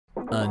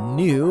A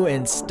new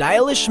and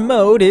stylish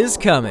mode is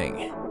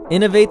coming.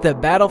 Innovate the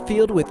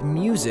battlefield with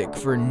music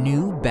for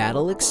new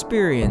battle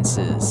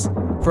experiences.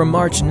 From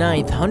March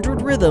 9th,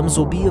 100 Rhythms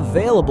will be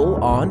available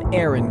on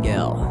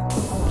Erangel.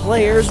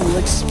 Players will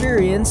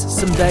experience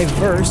some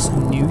diverse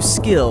new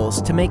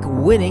skills to make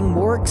winning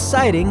more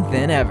exciting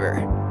than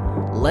ever.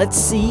 Let's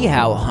see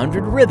how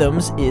 100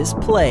 Rhythms is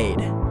played.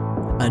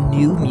 A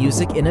new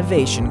music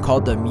innovation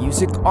called the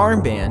Music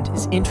Armband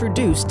is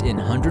introduced in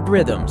 100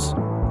 Rhythms.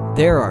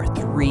 There are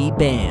 3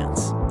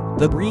 bands: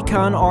 the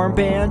Recon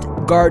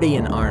Armband,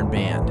 Guardian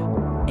Armband,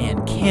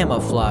 and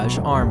Camouflage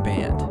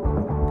Armband.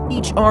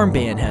 Each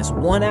armband has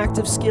 1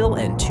 active skill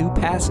and 2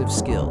 passive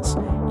skills.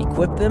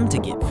 Equip them to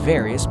get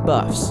various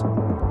buffs.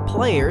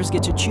 Players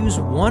get to choose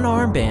 1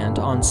 armband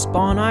on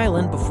Spawn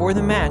Island before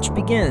the match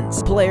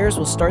begins. Players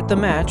will start the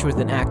match with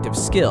an active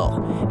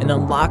skill and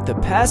unlock the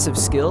passive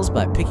skills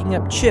by picking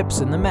up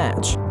chips in the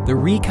match. The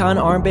Recon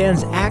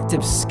Armband's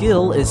active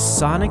skill is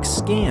Sonic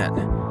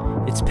Scan.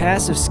 Its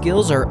passive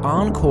skills are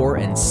Encore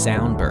and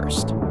Sound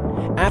Burst.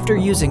 After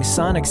using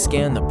Sonic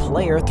Scan, the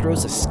player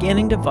throws a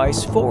scanning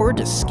device forward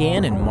to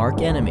scan and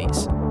mark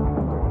enemies.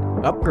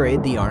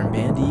 Upgrade the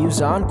armband to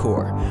use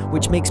Encore,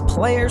 which makes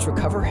players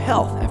recover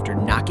health after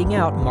knocking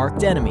out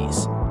marked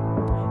enemies.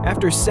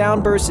 After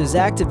Sound Burst is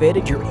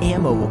activated, your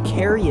ammo will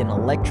carry an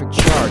electric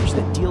charge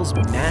that deals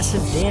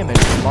massive damage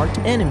to marked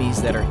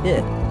enemies that are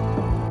hit.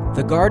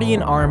 The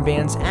Guardian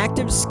Armband's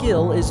active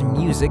skill is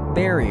Music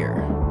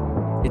Barrier.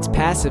 Its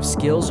passive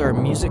skills are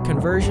Music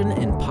Conversion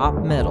and Pop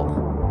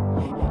Metal.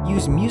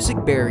 Use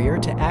Music Barrier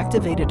to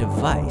activate a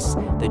device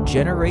that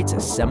generates a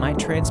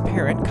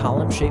semi-transparent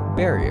column-shaped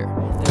barrier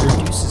that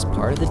reduces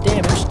part of the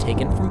damage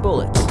taken from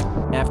bullets.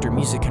 After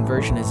Music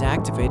Conversion is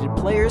activated,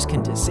 players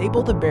can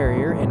disable the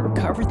barrier and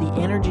recover the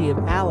energy of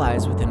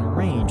allies within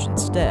range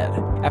instead.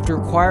 After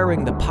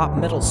acquiring the Pop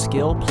Metal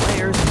skill,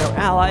 players and their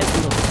allies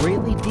will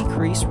greatly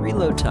decrease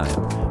reload time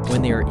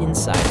when they are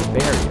inside the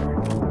barrier.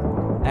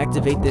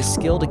 Activate this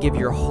skill to give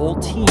your whole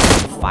team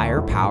a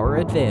firepower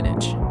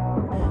advantage.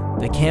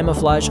 The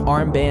Camouflage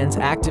Armband's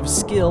active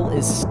skill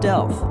is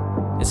Stealth.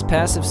 Its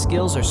passive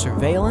skills are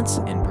Surveillance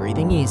and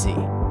Breathing Easy.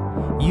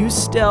 Use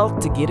Stealth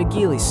to get a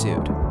ghillie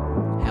suit.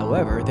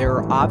 However, there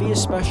are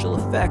obvious special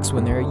effects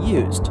when they are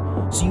used,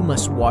 so you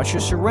must watch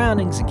your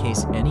surroundings in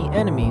case any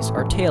enemies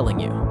are tailing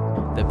you.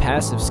 The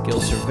passive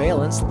skill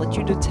Surveillance lets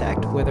you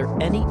detect whether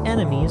any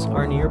enemies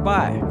are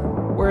nearby,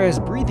 whereas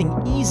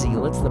Breathing Easy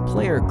lets the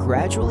player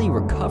gradually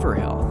recover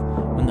health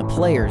when the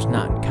player is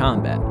not in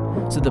combat,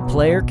 so the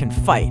player can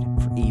fight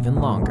for even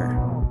longer.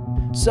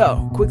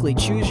 So, quickly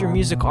choose your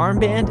Music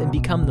Armband and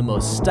become the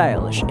most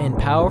stylish and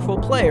powerful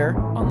player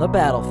on the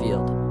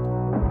battlefield.